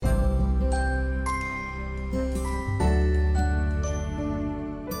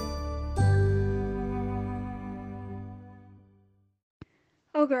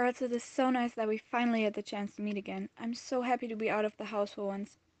girls, it is so nice that we finally had the chance to meet again. I'm so happy to be out of the house for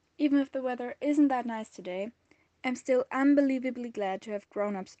once. Even if the weather isn't that nice today, I'm still unbelievably glad to have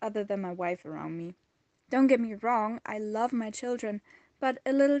grown-ups other than my wife around me. Don't get me wrong, I love my children, but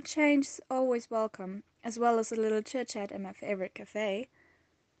a little change is always welcome, as well as a little chit-chat at my favorite cafe.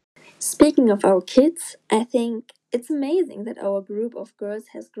 Speaking of our kids, I think it's amazing that our group of girls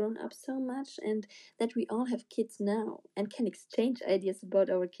has grown up so much and that we all have kids now and can exchange ideas about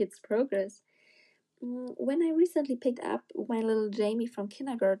our kids' progress. When I recently picked up my little Jamie from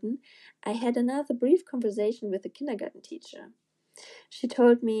kindergarten, I had another brief conversation with the kindergarten teacher. She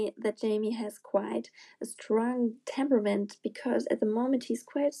told me that Jamie has quite a strong temperament because at the moment he's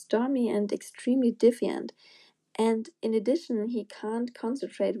quite stormy and extremely defiant, and in addition, he can't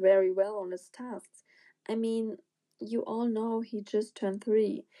concentrate very well on his tasks. I mean, you all know he just turned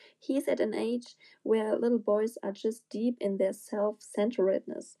 3. He's at an age where little boys are just deep in their self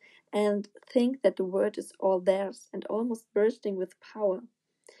centeredness and think that the world is all theirs and almost bursting with power.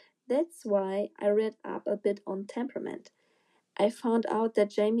 That's why I read up a bit on temperament. I found out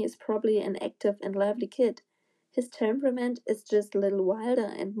that Jamie is probably an active and lively kid. His temperament is just a little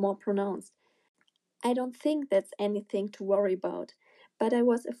wilder and more pronounced. I don't think that's anything to worry about, but I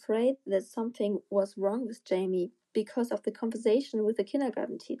was afraid that something was wrong with Jamie because of the conversation with the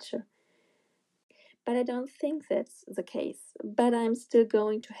kindergarten teacher. But I don't think that's the case. But I'm still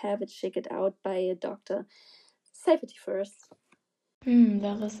going to have it checked out by a doctor. Safety first.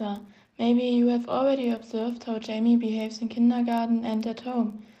 Larissa, maybe you have already observed how Jamie behaves in kindergarten and at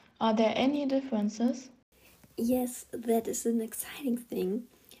home. Are there any differences? Yes, that is an exciting thing.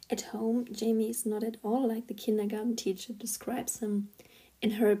 At home, Jamie is not at all like the kindergarten teacher describes him.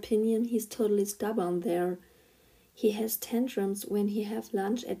 In her opinion, he's totally stubborn there. He has tantrums when he have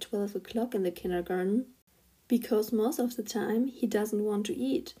lunch at 12 o'clock in the kindergarten because most of the time he doesn't want to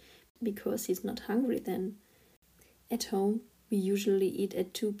eat because he's not hungry then. At home, we usually eat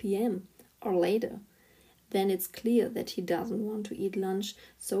at 2 p.m. or later. Then it's clear that he doesn't want to eat lunch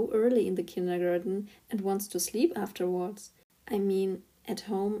so early in the kindergarten and wants to sleep afterwards. I mean, at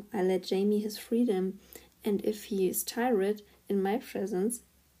home, I let Jamie his freedom, and if he is tired in my presence,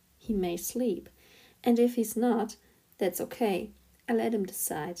 he may sleep. And if he's not, that's okay. I let him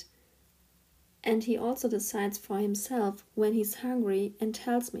decide. And he also decides for himself when he's hungry and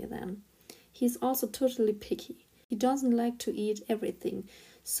tells me then. He's also totally picky. He doesn't like to eat everything,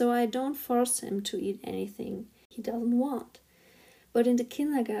 so I don't force him to eat anything he doesn't want. But in the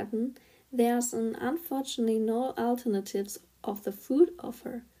kindergarten, there's unfortunately no alternatives of the food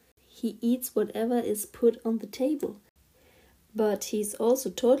offer. He eats whatever is put on the table. But he's also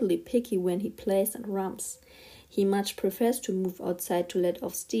totally picky when he plays and romps. He much prefers to move outside to let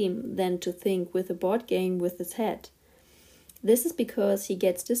off steam than to think with a board game with his head. This is because he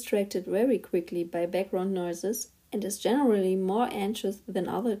gets distracted very quickly by background noises and is generally more anxious than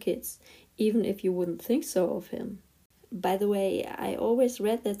other kids, even if you wouldn't think so of him. By the way, I always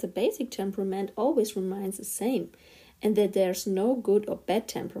read that the basic temperament always remains the same, and that there's no good or bad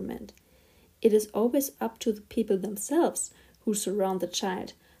temperament. It is always up to the people themselves who surround the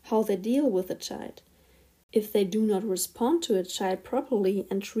child, how they deal with the child. If they do not respond to a child properly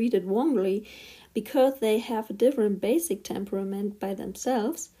and treat it warmly because they have a different basic temperament by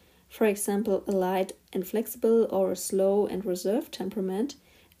themselves, for example, a light and flexible or a slow and reserved temperament,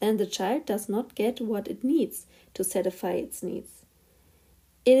 then the child does not get what it needs to satisfy its needs.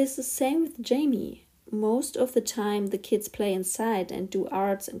 It is the same with Jamie. Most of the time the kids play inside and do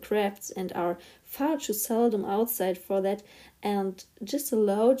arts and crafts and are far too seldom outside for that and just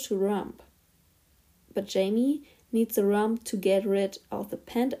allowed to romp. But Jamie needs a romp to get rid of the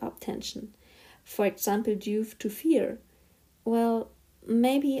pent-up tension, for example due to fear. Well,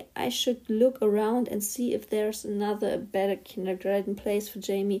 maybe I should look around and see if there's another better kindergarten place for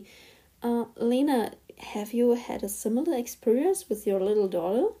Jamie. Lena, have you had a similar experience with your little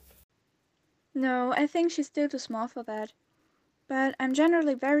daughter? No, I think she's still too small for that. But I'm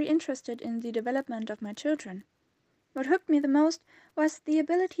generally very interested in the development of my children. What hooked me the most was the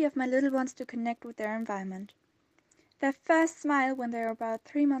ability of my little ones to connect with their environment. Their first smile when they were about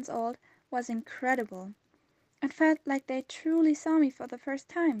 3 months old was incredible. It felt like they truly saw me for the first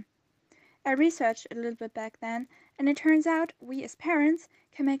time. I researched a little bit back then, and it turns out we as parents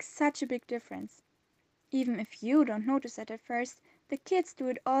can make such a big difference. Even if you don't notice it at first, the kids do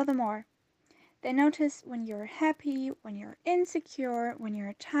it all the more. They notice when you're happy, when you're insecure, when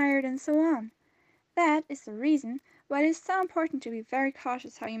you're tired, and so on. That is the reason why it is so important to be very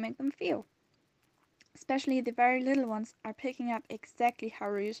cautious how you make them feel. Especially the very little ones are picking up exactly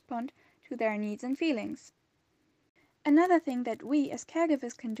how we respond to their needs and feelings. Another thing that we as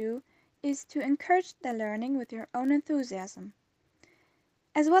caregivers can do is to encourage their learning with your own enthusiasm,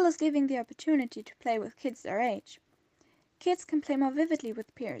 as well as giving the opportunity to play with kids their age. Kids can play more vividly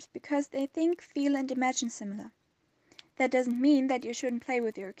with peers because they think, feel, and imagine similar. That doesn't mean that you shouldn't play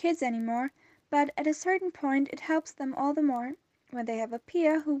with your kids anymore, but at a certain point it helps them all the more when they have a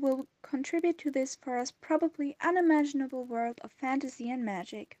peer who will contribute to this for us probably unimaginable world of fantasy and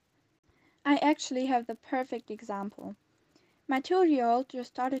magic. I actually have the perfect example. My 2-year-old just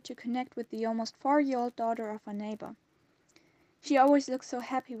started to connect with the almost 4-year-old daughter of our neighbor. She always looks so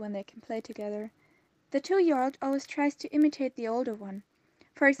happy when they can play together. The 2-year-old always tries to imitate the older one.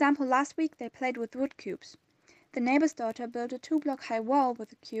 For example, last week they played with wood cubes. The neighbor's daughter built a 2-block high wall with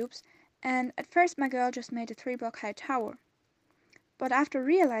the cubes, and at first my girl just made a 3-block high tower. But after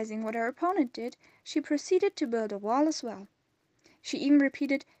realizing what her opponent did, she proceeded to build a wall as well. She even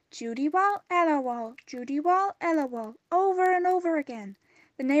repeated, "Judy wall, Ella wall, Judy wall, Ella wall," over and over again.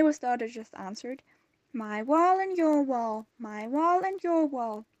 The neighbor's daughter just answered, "My wall and your wall, my wall and your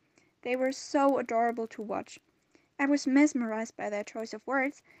wall." They were so adorable to watch. I was mesmerized by their choice of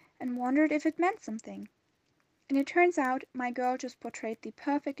words and wondered if it meant something. And it turns out my girl just portrayed the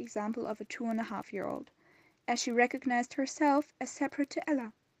perfect example of a 2.5-year-old, as she recognized herself as separate to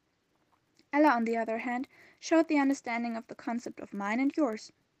Ella. Ella, on the other hand, showed the understanding of the concept of mine and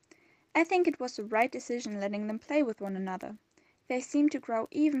yours. I think it was the right decision letting them play with one another. They seem to grow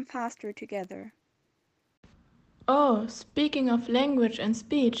even faster together. Oh, speaking of language and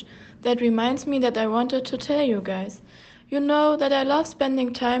speech, that reminds me that I wanted to tell you guys. You know that I love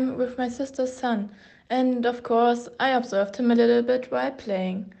spending time with my sister's son, and of course, I observed him a little bit while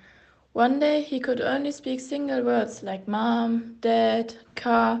playing. One day he could only speak single words like mom, dad,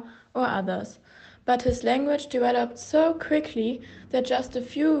 car, or others. But his language developed so quickly that just a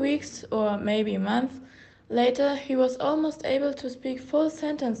few weeks or maybe months later he was almost able to speak full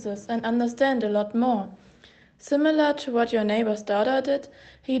sentences and understand a lot more. Similar to what your neighbor's daughter did,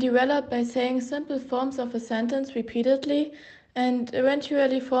 he developed by saying simple forms of a sentence repeatedly and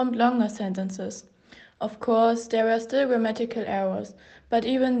eventually formed longer sentences. Of course, there were still grammatical errors, but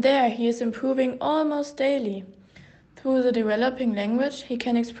even there he is improving almost daily. Through the developing language, he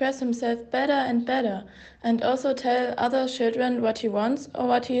can express himself better and better, and also tell other children what he wants or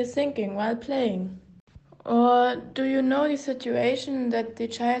what he is thinking while playing. Or do you know the situation that the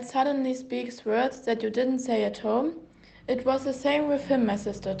child suddenly speaks words that you didn't say at home? It was the same with him, my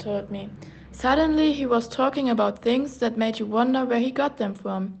sister told me. Suddenly he was talking about things that made you wonder where he got them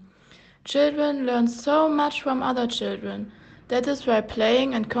from. Children learn so much from other children. That is why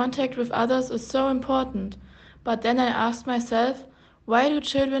playing and contact with others is so important. But then I asked myself, why do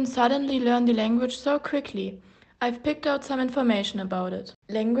children suddenly learn the language so quickly? I've picked out some information about it.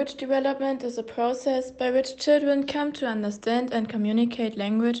 Language development is a process by which children come to understand and communicate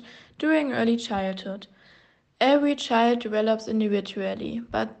language during early childhood. Every child develops individually,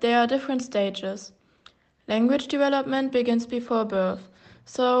 but there are different stages. Language development begins before birth,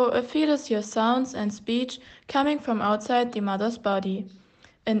 so a fetus hears sounds and speech coming from outside the mother's body.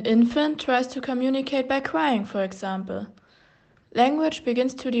 An infant tries to communicate by crying, for example. Language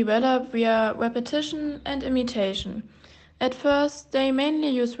begins to develop via repetition and imitation. At first, they mainly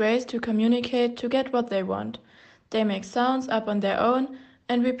use ways to communicate to get what they want. They make sounds up on their own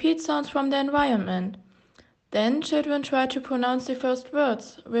and repeat sounds from their environment. Then children try to pronounce the first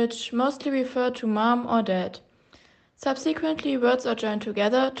words, which mostly refer to mom or dad. Subsequently, words are joined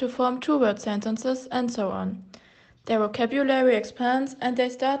together to form two-word sentences and so on. Their vocabulary expands and they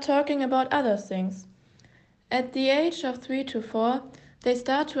start talking about other things. At the age of 3 to 4, they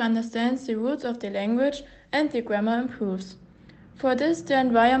start to understand the roots of the language and the grammar improves. For this, the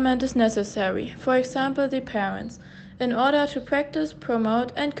environment is necessary, for example the parents, in order to practice,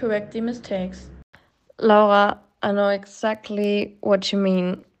 promote and correct the mistakes. Laura, I know exactly what you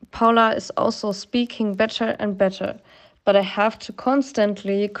mean. Paula is also speaking better and better, but I have to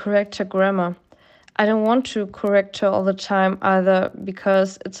constantly correct her grammar. I don't want to correct her all the time either,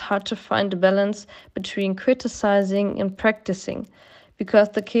 because it's hard to find a balance between criticizing and practicing, because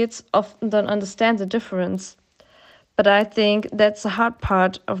the kids often don't understand the difference. But I think that's the hard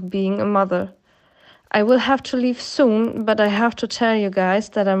part of being a mother. I will have to leave soon, but I have to tell you guys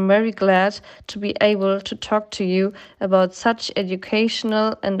that I'm very glad to be able to talk to you about such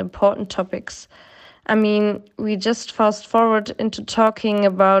educational and important topics. I mean, we just fast forward into talking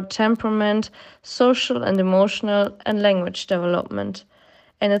about temperament, social and emotional, and language development.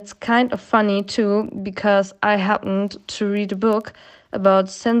 And it's kind of funny too, because I happened to read a book about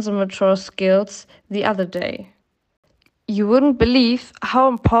sensomotor skills the other day. You wouldn't believe how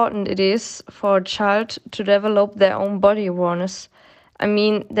important it is for a child to develop their own body awareness. I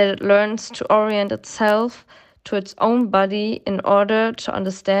mean, that it learns to orient itself to its own body in order to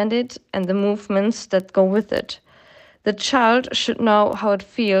understand it and the movements that go with it. The child should know how it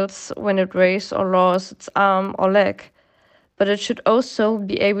feels when it raises or lowers its arm or leg, but it should also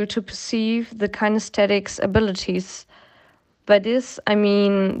be able to perceive the kinesthetics abilities. By this, I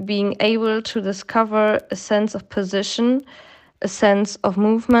mean being able to discover a sense of position, a sense of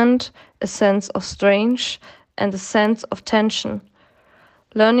movement, a sense of strange, and a sense of tension.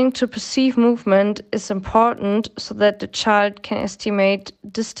 Learning to perceive movement is important so that the child can estimate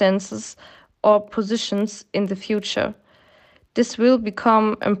distances or positions in the future. This will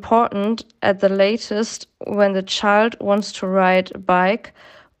become important at the latest when the child wants to ride a bike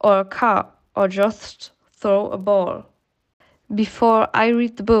or a car or just throw a ball. Before I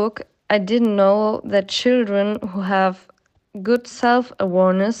read the book, I didn't know that children who have good self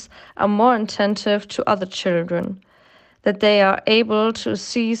awareness are more attentive to other children, that they are able to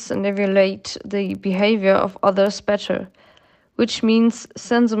seize and evaluate the behavior of others better, which means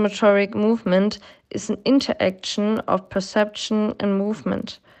sensomotoric movement is an interaction of perception and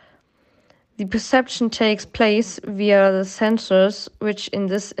movement. The perception takes place via the sensors, which in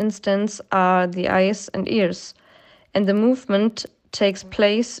this instance are the eyes and ears, and the movement takes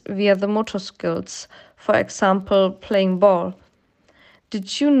place via the motor skills, for example, playing ball.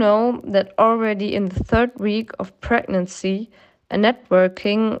 Did you know that already in the 3rd week of pregnancy, a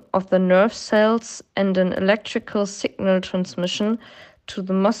networking of the nerve cells and an electrical signal transmission to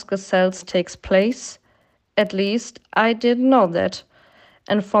the muscle cells takes place? At least I didn't know that.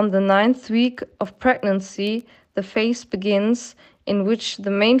 And from the 9th week of pregnancy, the phase begins in which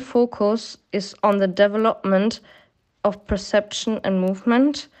the main focus is on the development of perception and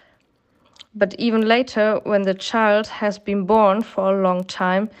movement. But even later, when the child has been born for a long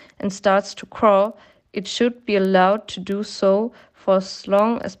time and starts to crawl, it should be allowed to do so for as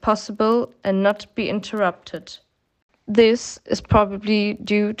long as possible and not be interrupted. This is probably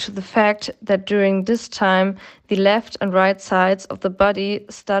due to the fact that during this time, the left and right sides of the body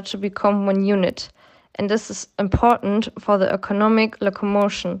start to become one unit, and this is important for the economic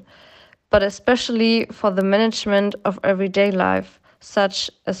locomotion, but especially for the management of everyday life,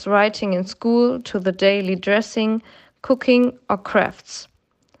 such as writing in school to the daily dressing, cooking, or crafts.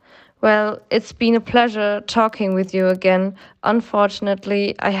 Well, it's been a pleasure talking with you again.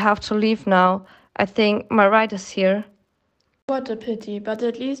 Unfortunately, I have to leave now. I think my ride is here. What a pity, but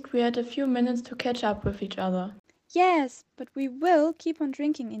at least we had a few minutes to catch up with each other. Yes, but we will keep on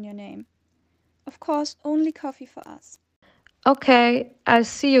drinking in your name. Of course, only coffee for us. Okay, I'll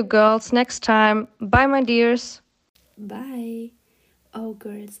see you girls next time. Bye, my dears. Bye. Oh,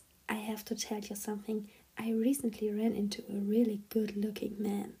 girls, I have to tell you something. I recently ran into a really good looking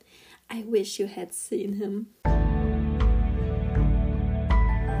man. I wish you had seen him.